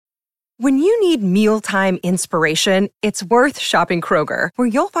When you need mealtime inspiration, it's worth shopping Kroger, where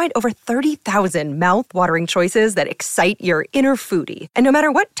you'll find over 30,000 mouth-watering choices that excite your inner foodie. And no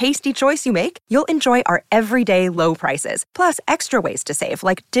matter what tasty choice you make, you'll enjoy our everyday low prices, plus extra ways to save,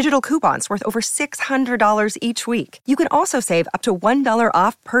 like digital coupons worth over $600 each week. You can also save up to $1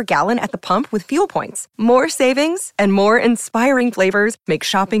 off per gallon at the pump with fuel points. More savings and more inspiring flavors make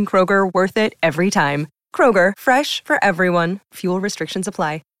shopping Kroger worth it every time. Kroger, fresh for everyone. Fuel restrictions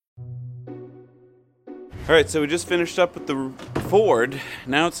apply. All right, so we just finished up with the Ford.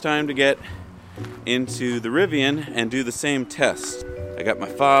 Now it's time to get into the Rivian and do the same test. I got my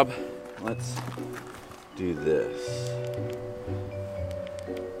fob. Let's do this.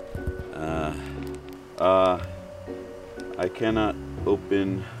 I cannot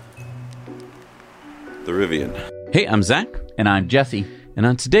open the Rivian. Hey, I'm Zach. And I'm Jesse. And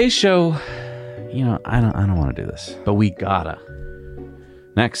on today's show, I don't want to do this, but we gotta.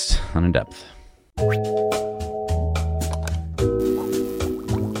 Next on In Depth.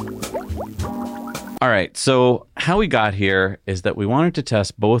 All right, so how we got here is that we wanted to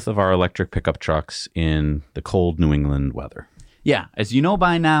test both of our electric pickup trucks in the cold New England weather. Yeah, as you know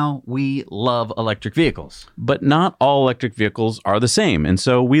by now, we love electric vehicles. But not all electric vehicles are the same, and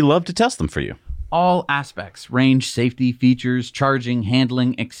so we love to test them for you. All aspects, range, safety, features, charging,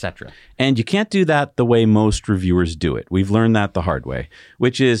 handling, etc. And you can't do that the way most reviewers do it. We've learned that the hard way,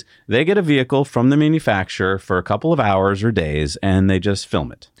 which is they get a vehicle from the manufacturer for a couple of hours or days, and they just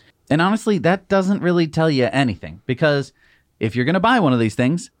film it. And honestly, that doesn't really tell you anything, because if you're going to buy one of these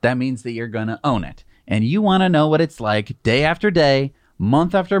things, that means that you're going to own it. And you want to know what it's like day after day,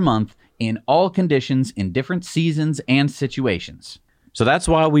 month after month, in all conditions, in different seasons and situations. So that's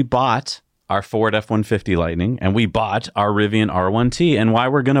why we bought our Ford F-150 Lightning, and we bought our Rivian R1T, and why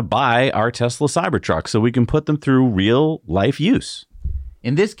we're going to buy our Tesla Cybertruck, so we can put them through real life use.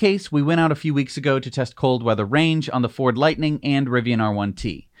 In this case, we went out a few weeks ago to test cold weather range on the Ford Lightning and Rivian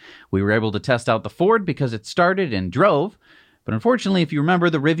R1T. We were able to test out the Ford because it started and drove, but unfortunately, if you remember,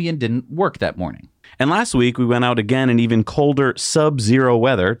 the Rivian didn't work that morning. And last week, we went out again in even colder sub-zero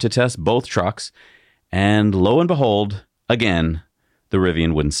weather to test both trucks, and lo and behold, again, the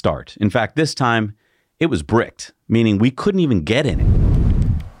Rivian wouldn't start. In fact, this time, it was bricked, meaning we couldn't even get in it.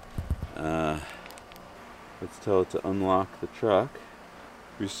 Let's tell it to unlock the truck.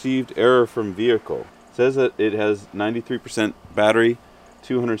 Received error from vehicle. It says that it has 93% battery,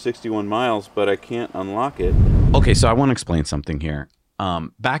 261 miles, but I can't unlock it. Okay, so I want to explain something here.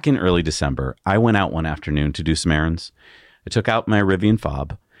 Back in early December, I went out one afternoon to do some errands. I took out my Rivian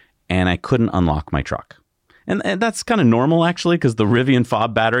fob, and I couldn't unlock my truck. And that's kind of normal, actually, because the Rivian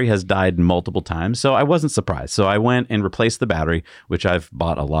fob battery has died multiple times, so I wasn't surprised. So I went and replaced the battery, which I've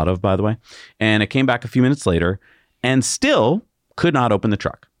bought a lot of, by the way, and it came back a few minutes later and still could not open the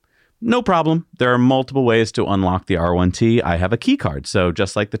truck. No problem. There are multiple ways to unlock the R1T. I have a key card, so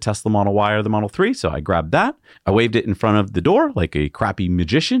just like the Tesla Model Y or the Model 3, so I grabbed that. I waved it in front of the door like a crappy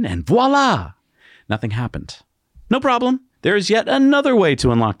magician, and voila! Nothing happened. No problem. There is yet another way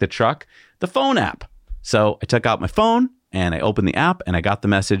to unlock the truck, the phone app. So I took out my phone, and I opened the app, and I got the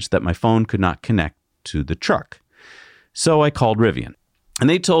message that my phone could not connect to the truck. So I called Rivian, and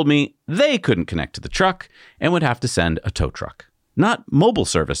they told me they couldn't connect to the truck and would have to send a tow truck. Not mobile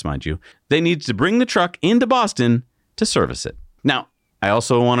service, mind you. They needed to bring the truck into Boston to service it. Now, I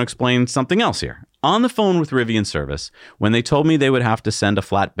also want to explain something else here. On the phone with Rivian service, when they told me they would have to send a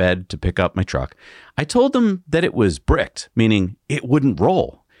flatbed to pick up my truck, I told them that it was bricked, meaning it wouldn't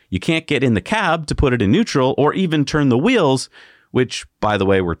roll. You can't get in the cab to put it in neutral or even turn the wheels, which, by the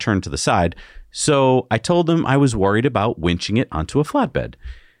way, were turned to the side. So I told them I was worried about winching it onto a flatbed.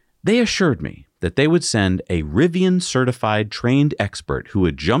 They assured me that they would send a Rivian certified trained expert who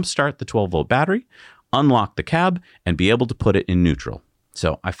would jumpstart the 12-volt battery, unlock the cab, and be able to put it in neutral.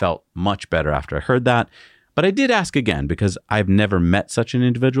 So I felt much better after I heard that. But I did ask again because I've never met such an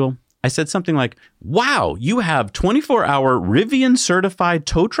individual. I said something like, wow, you have 24-hour Rivian certified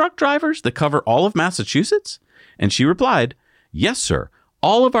tow truck drivers that cover all of Massachusetts? And she replied, yes, sir.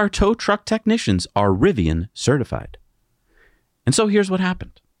 All of our tow truck technicians are Rivian certified. And so here's what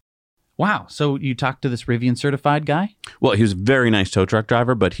happened. Wow, so you talked to this Rivian certified guy? Well, he was a very nice tow truck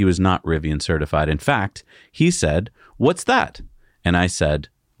driver, but he was not Rivian certified. In fact, he said, what's that? And I said,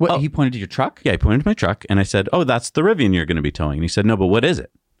 what? Oh. He pointed to your truck? Yeah, he pointed to my truck. And I said, oh, that's the Rivian you're going to be towing. And he said, no, but what is it?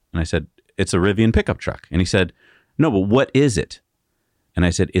 And I said, it's a Rivian pickup truck. And he said, no, but what is it? And I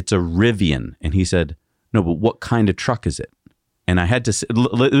said, it's a Rivian. And he said, no, but what kind of truck is it? And I had to,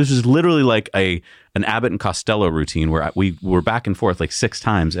 this was literally like an Abbott and Costello routine where we were back and forth like 6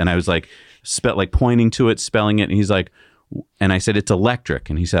 times. And I was like, pointing to it, spelling it. And he's like, And I said, it's electric.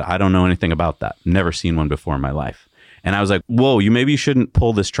 And he said, I don't know anything about that. Never seen one before in my life. And I was like, whoa, maybe you shouldn't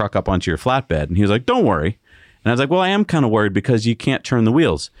pull this truck up onto your flatbed. And he was like, don't worry. And I was like, well, I am kind of worried because you can't turn the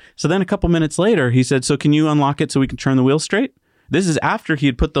wheels. So then a couple minutes later, he said, so can you unlock it so we can turn the wheels straight? This is after he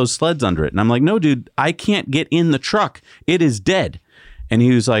had put those sleds under it. And I'm like, no, dude, I can't get in the truck. It is dead. And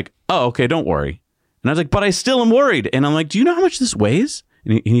he was like, oh, okay, don't worry. And I was like, but I still am worried. And I'm like, do you know how much this weighs?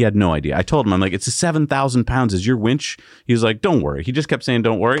 And he had no idea. I told him, I'm like, it's 7,000 pounds. Is your winch? He was like, don't worry. He just kept saying,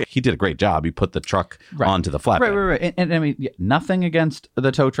 don't worry. He did a great job. He put the truck onto the flatbed. Right. And I mean, nothing against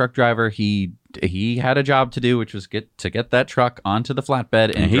the tow truck driver. He had a job to do, which was get that truck onto the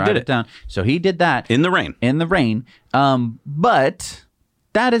flatbed and he drive did it down. So he did that. In the rain. But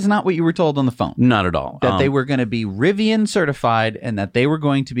that is not what you were told on the phone. Not at all. That they were going to be Rivian certified and that they were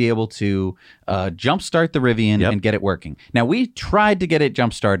going to be able to jumpstart the Rivian and get it working. Now, we tried to get it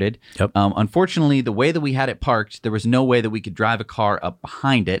jumpstarted. Yep. Unfortunately, the way that we had it parked, there was no way that we could drive a car up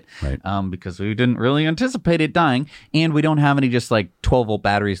behind it because we didn't really anticipate it dying. And we don't have any just like 12-volt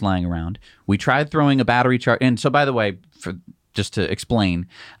batteries lying around. We tried throwing a battery charge. And so, by the way, just to explain,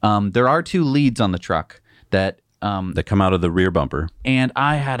 there are 2 leads on the truck that come out of the rear bumper. And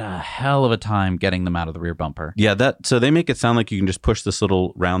I had a hell of a time getting them out of the rear bumper. Yeah, so they make it sound like you can just push this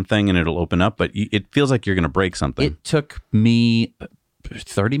little round thing and it'll open up, but it feels like you're going to break something. It took me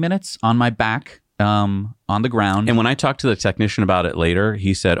 30 minutes on my back on the ground. And when I talked to the technician about it later,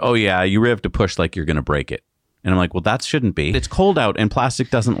 he said, oh yeah, you really have to push like you're going to break it. And I'm like, well, that shouldn't be. It's cold out and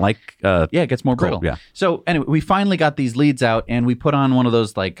plastic doesn't like... it gets more brittle. Yeah. So anyway, we finally got these leads out and we put on one of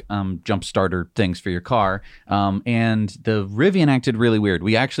those like jump starter things for your car. And the Rivian acted really weird.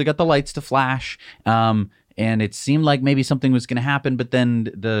 We actually got the lights to flash and it seemed like maybe something was going to happen. But then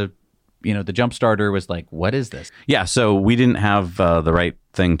the jump starter was like, what is this? Yeah, so we didn't have the right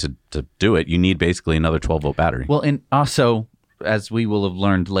thing to do it. You need basically another 12-volt battery. Well, and also... as we will have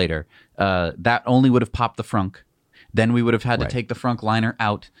learned later, that only would have popped the frunk. Then we would have had to take the frunk liner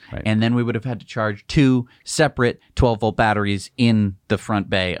out, and then we would have had to charge 2 separate 12-volt batteries in the front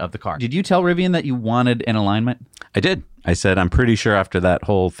bay of the car. Did you tell Rivian that you wanted an alignment? I did. I said, I'm pretty sure after that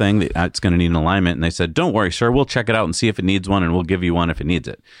whole thing that it's going to need an alignment. And they said, don't worry, sir. We'll check it out and see if it needs one, and we'll give you one if it needs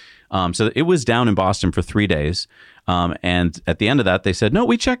it. So it was down in Boston for 3 days. And at the end of that, they said, no,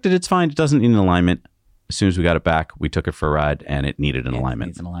 we checked it. It's fine. It doesn't need an alignment. As soon as we got it back, we took it for a ride, and it needed an alignment.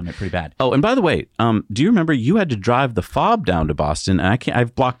 It needs an alignment pretty bad. Oh, and by the way, do you remember you had to drive the fob down to Boston? And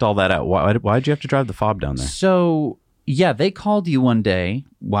I've blocked all that out. Why did you have to drive the fob down there? So, yeah, they called you one day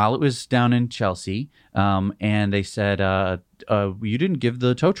while it was down in Chelsea, and they said, you didn't give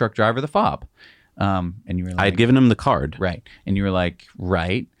the tow truck driver the fob. And you were like... I had given him the card. Right. And you were like,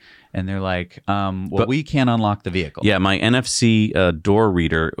 right. And they're like, but we can't unlock the vehicle. Yeah, my NFC door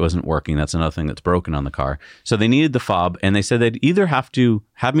reader wasn't working. That's another thing that's broken on the car. So they needed the fob, and they said they'd either have to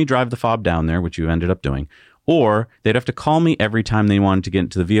have me drive the fob down there, which you ended up doing, or they'd have to call me every time they wanted to get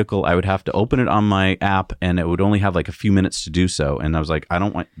into the vehicle. I would have to open it on my app, and it would only have like a few minutes to do so. And I was like, I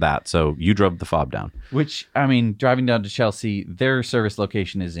don't want that. So you drove the fob down. Which, I mean, driving down to Chelsea, their service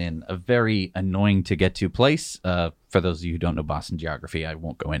location is in a very annoying to get to place. For those of you who don't know Boston geography, I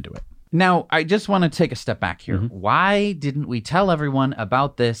won't go into it. Now, I just want to take a step back here. Mm-hmm. Why didn't we tell everyone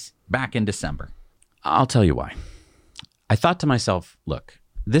about this back in December? I'll tell you why. I thought to myself, look,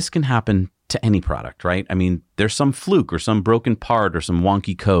 this can happen to any product, right? I mean, there's some fluke or some broken part or some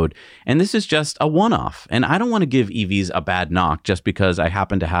wonky code, and this is just a one-off. And I don't want to give EVs a bad knock just because I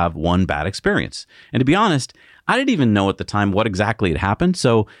happen to have one bad experience. And to be honest, I didn't even know at the time what exactly had happened,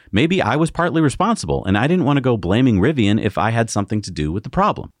 so maybe I was partly responsible, and I didn't want to go blaming Rivian if I had something to do with the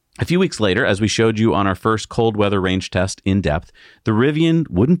problem. A few weeks later, as we showed you on our first cold weather range test in depth, the Rivian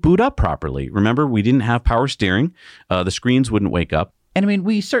wouldn't boot up properly. Remember, we didn't have power steering. The screens wouldn't wake up. And I mean,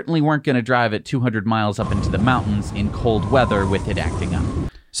 we certainly weren't going to drive at 200 miles up into the mountains in cold weather with it acting up.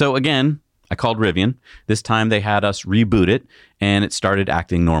 So again, I called Rivian. This time they had us reboot it, and it started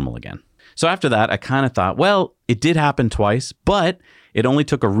acting normal again. So after that, I kind of thought, well, it did happen twice, but it only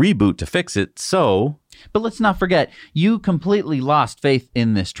took a reboot to fix it, so... But let's not forget, you completely lost faith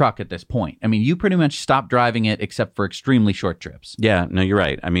in this truck at this point. I mean, you pretty much stopped driving it except for extremely short trips. Yeah, no, you're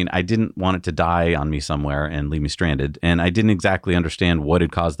right. I mean, I didn't want it to die on me somewhere and leave me stranded, and I didn't exactly understand what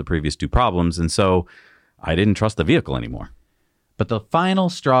had caused the previous 2 problems, and so I didn't trust the vehicle anymore. But the final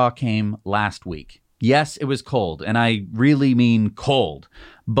straw came last week. Yes, it was cold, and I really mean cold,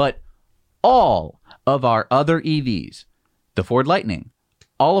 but all of our other EVs, the Ford Lightning,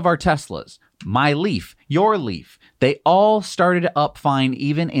 all of our Teslas, my Leaf, your Leaf, they all started up fine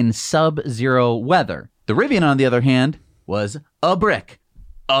even in sub-zero weather. The Rivian, on the other hand, was a brick.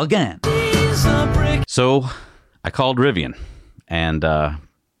 Again. So I called Rivian, and,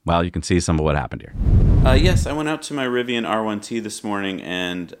 well, you can see some of what happened here. Yes, I went out to my Rivian R1T this morning,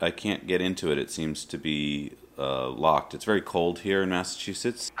 and I can't get into it. It seems to be locked. It's very cold here in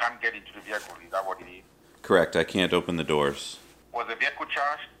Massachusetts. Can't get into the vehicle. Is that what it is? Correct. I can't open the doors. Was the vehicle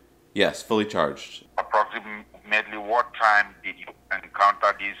charged? Yes, fully charged. Approximately what time did you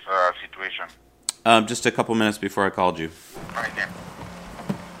encounter this situation? Just a couple minutes before I called you. Right then.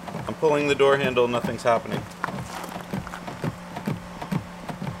 I'm pulling the door handle. Nothing's happening.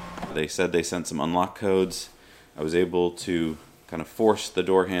 They said they sent some unlock codes. I was able to kind of force the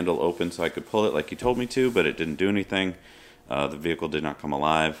door handle open so I could pull it like he told me to, but it didn't do anything. The vehicle did not come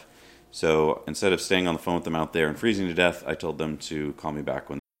alive. So instead of staying on the phone with them out there and freezing to death, I told them to call me back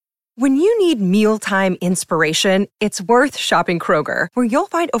When you need mealtime inspiration, it's worth shopping Kroger, where you'll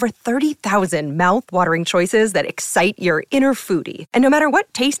find over 30,000 mouth-watering choices that excite your inner foodie. And no matter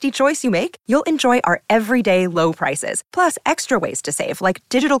what tasty choice you make, you'll enjoy our everyday low prices, plus extra ways to save, like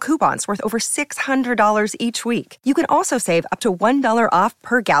digital coupons worth over $600 each week. You can also save up to $1 off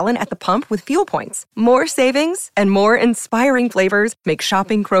per gallon at the pump with fuel points. More savings and more inspiring flavors make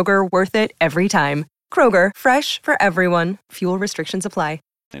shopping Kroger worth it every time. Kroger, fresh for everyone. Fuel restrictions apply.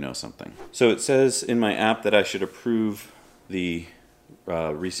 I know something. So it says in my app that I should approve the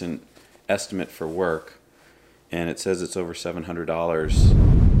recent estimate for work, and it says it's over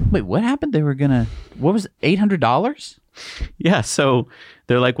 $700. Wait, what happened? What was it, $800? Yeah, so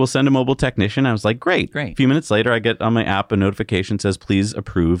they're like, we'll send a mobile technician. I was like, great. A few minutes later, I get on my app a notification says, please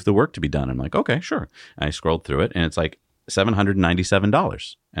approve the work to be done. I'm like, okay, sure. And I scrolled through it, and it's like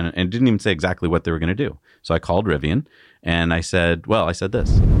 $797. And it didn't even say exactly what they were going to do. So I called Rivian, and I said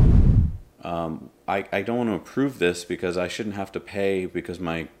this. I don't want to approve this because I shouldn't have to pay because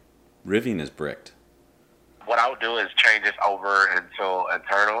my Rivian is bricked. What I'll do is change this over until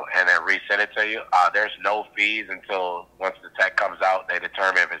internal and then resend it to you. There's no fees until once the tech comes out, they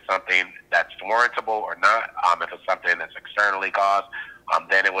determine if it's something that's warrantable or not. If it's something that's externally caused,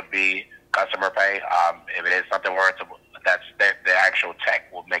 then it would be customer pay. If it is something warrantable, that's the actual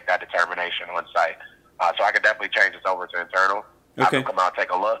tech will make that determination on site. So I could definitely change this over to internal. Okay. I can come out, take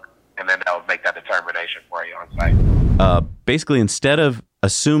a look, and then they'll make that determination for you on site. Basically, instead of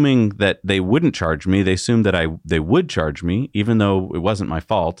assuming that they wouldn't charge me, they assumed that they would charge me, even though it wasn't my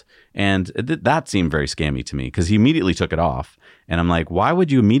fault. And that seemed very scammy to me because he immediately took it off. And I'm like, why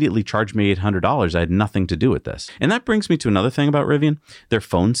would you immediately charge me $800? I had nothing to do with this. And that brings me to another thing about Rivian, their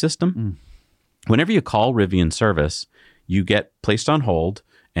phone system. Whenever you call Rivian service, you get placed on hold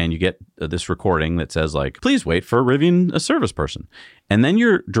and you get this recording that says like, please wait for a service person. And then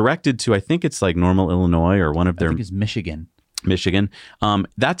you're directed to, I think it's like Normal, Illinois or one of their... I think it's Michigan.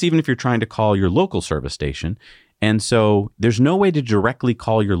 That's even if you're trying to call your local service station. And so there's no way to directly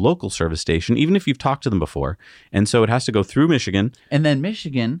call your local service station, even if you've talked to them before. And so it has to go through Michigan. And then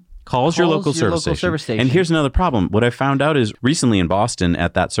Michigan calls your local service station. And here's another problem. What I found out is recently in Boston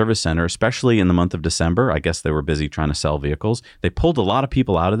at that service center, especially in the month of December, I guess they were busy trying to sell vehicles. They pulled a lot of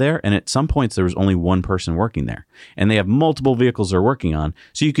people out of there. And at some points, there was only one person working there. And they have multiple vehicles they're working on.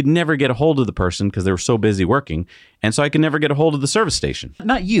 So you could never get a hold of the person because they were so busy working. And so I could never get a hold of the service station.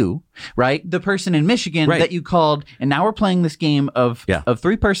 Not you, right? The person in Michigan that you called. And now we're playing this game of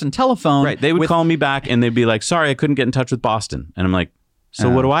three-person telephone. Right. They would call me back and they'd be like, sorry, I couldn't get in touch with Boston. And I'm like, so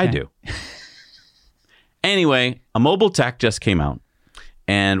what do I do? Anyway, a mobile tech just came out.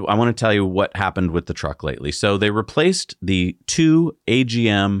 And I want to tell you what happened with the truck lately. So they replaced the two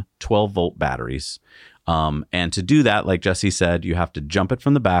AGM 12-volt batteries. And to do that, like Jesse said, you have to jump it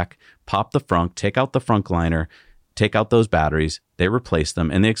from the back, pop the frunk, take out the frunk liner, take out those batteries. They replaced them.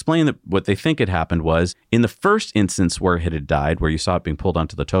 And they explained that what they think had happened was in the first instance where it had died, where you saw it being pulled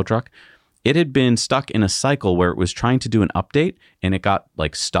onto the tow truck, it had been stuck in a cycle where it was trying to do an update and it got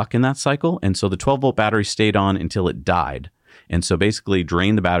like stuck in that cycle. And so the 12-volt battery stayed on until it died. And so basically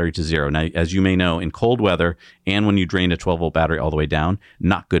drained the battery to zero. Now, as you may know, in cold weather and when you drain a 12-volt battery all the way down,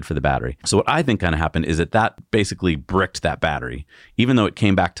 not good for the battery. So what I think kind of happened is that basically bricked that battery. Even though it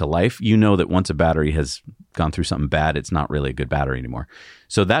came back to life, you know that once a battery has gone through something bad, it's not really a good battery anymore.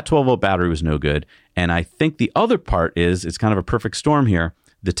 So that 12-volt battery was no good. And I think the other part is, it's kind of a perfect storm here.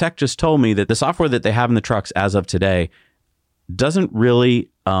 The tech just told me that the software that they have in the trucks as of today doesn't really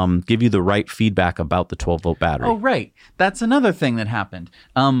give you the right feedback about the 12-volt battery. Oh, right. That's another thing that happened.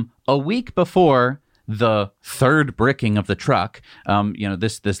 A week before the third bricking of the truck,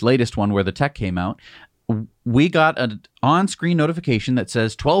 this latest one where the tech came out, we got an on-screen notification that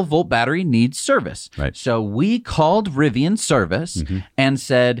says 12-volt battery needs service. Right. So we called Rivian service and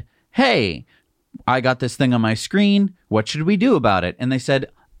said, hey, I got this thing on my screen. What should we do about it? And they said,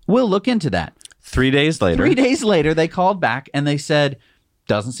 we'll look into that. 3 days later. 3 days later, they called back and they said,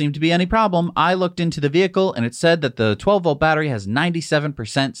 doesn't seem to be any problem. I looked into the vehicle and it said that the 12-volt battery has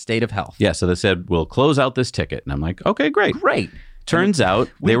 97% state of health. Yeah, so they said, we'll close out this ticket. And I'm like, okay, great. Great. Turns out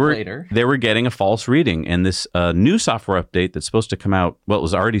they were getting a false reading, and this new software update that's supposed to come out, well, it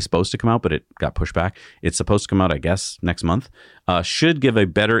was already supposed to come out, but it got pushed back. It's supposed to come out, I guess, next month, should give a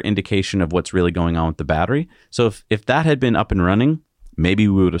better indication of what's really going on with the battery. So if that had been up and running, maybe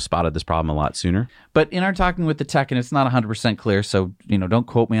we would have spotted this problem a lot sooner. But in our talking with the tech, and it's not 100% clear, so don't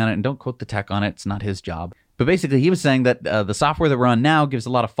quote me on it and don't quote the tech on it. It's not his job. But basically, he was saying that the software that we're on now gives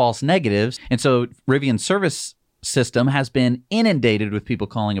a lot of false negatives, and so Rivian's service system has been inundated with people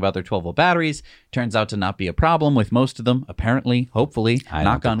calling about their 12-volt batteries. Turns out to not be a problem with most of them, apparently, hopefully,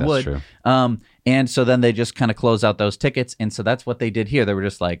 knock on wood. And so then they just kind of close out those tickets. And so that's what they did here. They were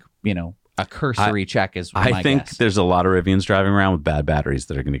just like, a cursory check is my I think guess. There's a lot of Rivians driving around with bad batteries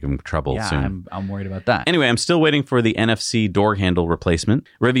that are going to give them trouble soon. I'm worried about that. Anyway, I'm still waiting for the NFC door handle replacement.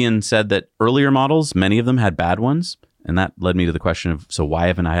 Rivian said that earlier models, many of them had bad ones. And that led me to the question of, so why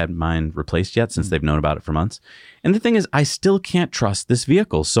haven't I had mine replaced yet, since they've known about it for months? And the thing is, I still can't trust this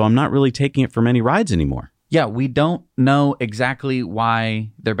vehicle, so I'm not really taking it for many rides anymore. Yeah, we don't know exactly why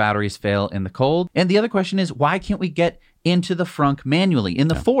their batteries fail in the cold. And the other question is, why can't we get into the frunk manually? In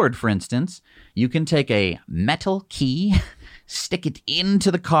the Ford, for instance, you can take a metal key, stick it into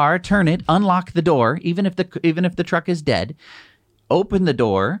the car, turn it, unlock the door, even if the truck is dead, open the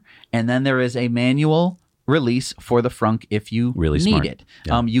door, and then there is a manual release for the frunk if you need it.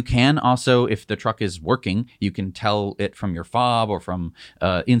 Yeah. You can also, if the truck is working, you can tell it from your fob or from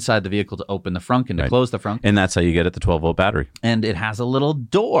inside the vehicle to open the frunk and to close the frunk. And that's how you get at the 12-volt battery. And it has a little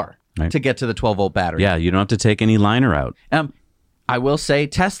door to get to the 12-volt battery. Yeah, you don't have to take any liner out. I will say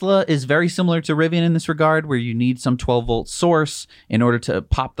Tesla is very similar to Rivian in this regard, where you need some 12-volt source in order to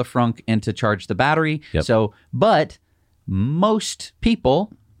pop the frunk and to charge the battery. Yep. But most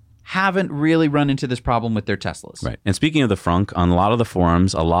people haven't really run into this problem with their Teslas. Right. And speaking of the frunk, on a lot of the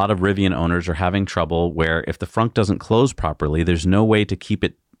forums, a lot of Rivian owners are having trouble where if the frunk doesn't close properly, there's no way to keep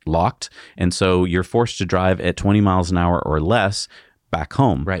it locked. And so you're forced to drive at 20 miles an hour or less back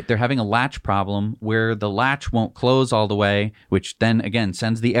home. Right. They're having a latch problem where the latch won't close all the way, which then, again,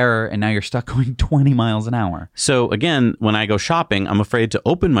 sends the error, and now you're stuck going 20 miles an hour. So, again, when I go shopping, I'm afraid to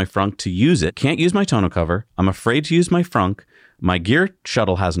open my frunk to use it. Can't use my tonneau cover. I'm afraid to use my frunk. My gear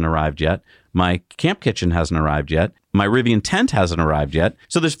shuttle hasn't arrived yet. My camp kitchen hasn't arrived yet. My Rivian tent hasn't arrived yet.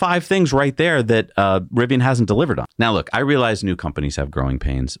 So there's 5 things right there that Rivian hasn't delivered on. Now, look, I realize new companies have growing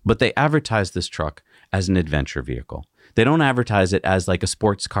pains, but they advertise this truck as an adventure vehicle. They don't advertise it as like a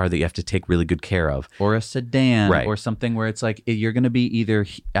sports car that you have to take really good care of. Or a sedan, or something where it's like you're going to be either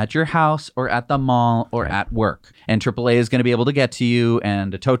at your house or at the mall or at work. And AAA is going to be able to get to you,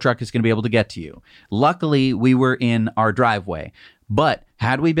 and a tow truck is going to be able to get to you. Luckily, we were in our driveway. But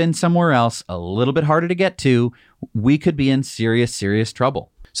had we been somewhere else, a little bit harder to get to, we could be in serious, serious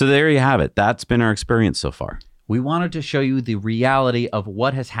trouble. So there you have it. That's been our experience so far. We wanted to show you the reality of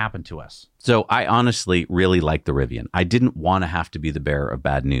what has happened to us. So I honestly really like the Rivian. I didn't want to have to be the bearer of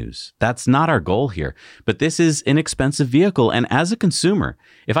bad news. That's not our goal here. But this is an expensive vehicle. And as a consumer,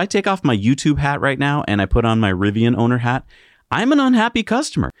 if I take off my YouTube hat right now and I put on my Rivian owner hat, I'm an unhappy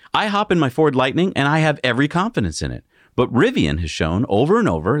customer. I hop in my Ford Lightning and I have every confidence in it. But Rivian has shown over and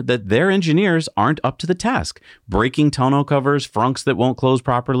over that their engineers aren't up to the task. Breaking tonneau covers, frunks that won't close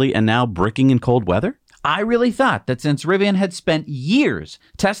properly, and now bricking in cold weather? I really thought that since Rivian had spent years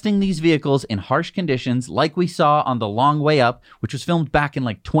testing these vehicles in harsh conditions, like we saw on The Long Way Up, which was filmed back in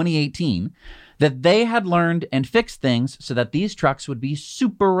like 2018, that they had learned and fixed things so that these trucks would be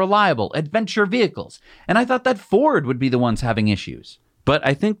super reliable adventure vehicles. And I thought that Ford would be the ones having issues. But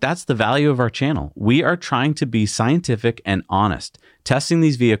I think that's the value of our channel. We are trying to be scientific and honest, testing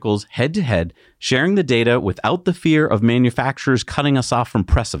these vehicles head to head, sharing the data without the fear of manufacturers cutting us off from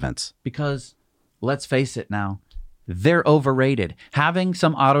press events. Because let's face it now, they're overrated. Having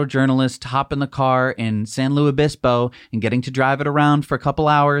some auto journalist hop in the car in San Luis Obispo and getting to drive it around for a couple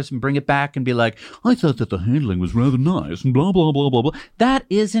hours and bring it back and be like, I thought that the handling was rather nice and blah, blah, blah, blah, blah. That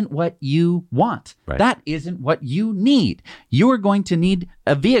isn't what you want. Right. That isn't what you need. You are going to need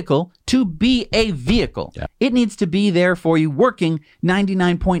a vehicle to be a vehicle. Yeah. It needs to be there for you working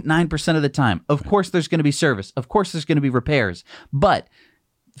 99.9% of the time. Of course, there's going to be service. Of course, there's going to be repairs. But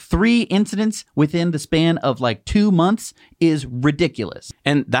 3 incidents within the span of like 2 months is ridiculous.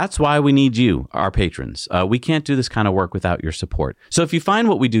 And that's why we need you, our patrons. We can't do this kind of work without your support. So if you find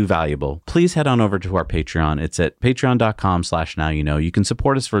what we do valuable, please head on over to our Patreon. It's at patreon.com/nowyouknow. You can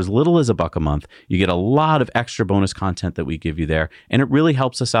support us for as little as $1 a month. You get a lot of extra bonus content that we give you there. And it really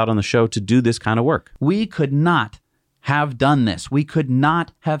helps us out on the show to do this kind of work. We could not have done this. We could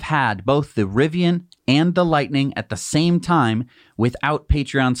not have had both the Rivian and the Lightning at the same time without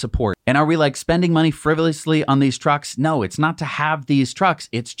Patreon support. And are we like spending money frivolously on these trucks? No, it's not to have these trucks.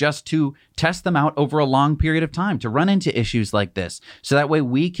 It's just to test them out over a long period of time, to run into issues like this. So that way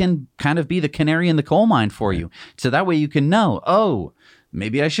we can kind of be the canary in the coal mine for you. So that way you can know, oh,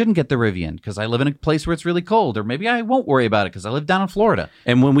 maybe I shouldn't get the Rivian because I live in a place where it's really cold, or maybe I won't worry about it because I live down in Florida.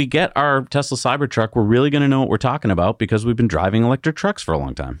 And when we get our Tesla Cybertruck, we're really going to know what we're talking about because we've been driving electric trucks for a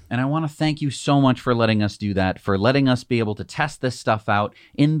long time. And I want to thank you so much for letting us do that, for letting us be able to test this stuff out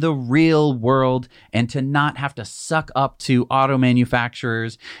in the real world and to not have to suck up to auto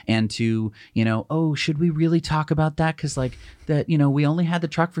manufacturers and to, oh, should we really talk about that? Because like that, we only had the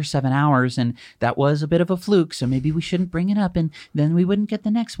truck for 7 hours and that was a bit of a fluke. So maybe we shouldn't bring it up and then we wouldn't get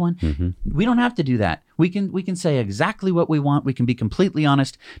the next one. Mm-hmm. We don't have to do that. We can say exactly what we want. We can be completely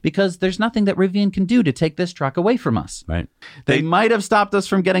honest because there's nothing that Rivian can do to take this truck away from us. Right. They might have stopped us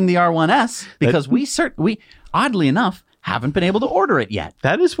from getting the R1S because we oddly enough haven't been able to order it yet.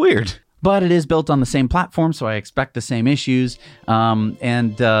 That is weird. But it is built on the same platform, so I expect the same issues.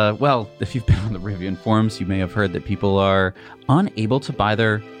 Well, if you've been on the Rivian forums, you may have heard that people are unable to buy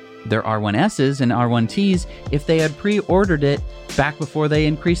their R1Ss and R1Ts if they had pre-ordered it back before they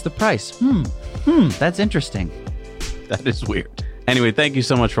increased the price. That's interesting. That is weird. Anyway, thank you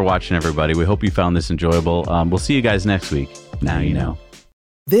so much for watching, everybody. We hope you found this enjoyable. We'll see you guys next week. Now you know.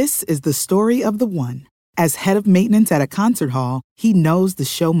 This is the story of the one. As head of maintenance at a concert hall, he knows the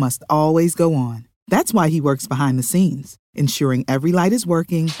show must always go on. That's why he works behind the scenes, ensuring every light is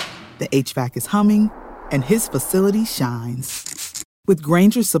working, the HVAC is humming, and his facility shines. With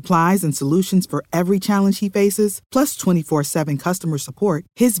Grainger's supplies and solutions for every challenge he faces, plus 24/7 customer support,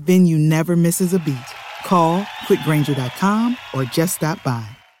 his venue never misses a beat. Call quickgrainger.com or just stop by.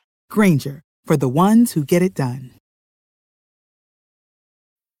 Grainger, for the ones who get it done.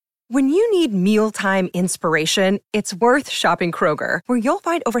 When you need mealtime inspiration, it's worth shopping Kroger, where you'll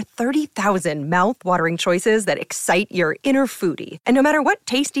find over 30,000 mouth-watering choices that excite your inner foodie. And no matter what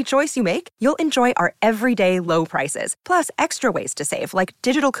tasty choice you make, you'll enjoy our everyday low prices, plus extra ways to save, like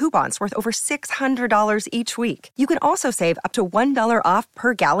digital coupons worth over $600 each week. You can also save up to $1 off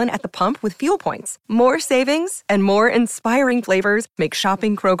per gallon at the pump with fuel points. More savings and more inspiring flavors make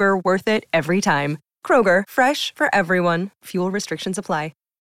shopping Kroger worth it every time. Kroger, fresh for everyone. Fuel restrictions apply.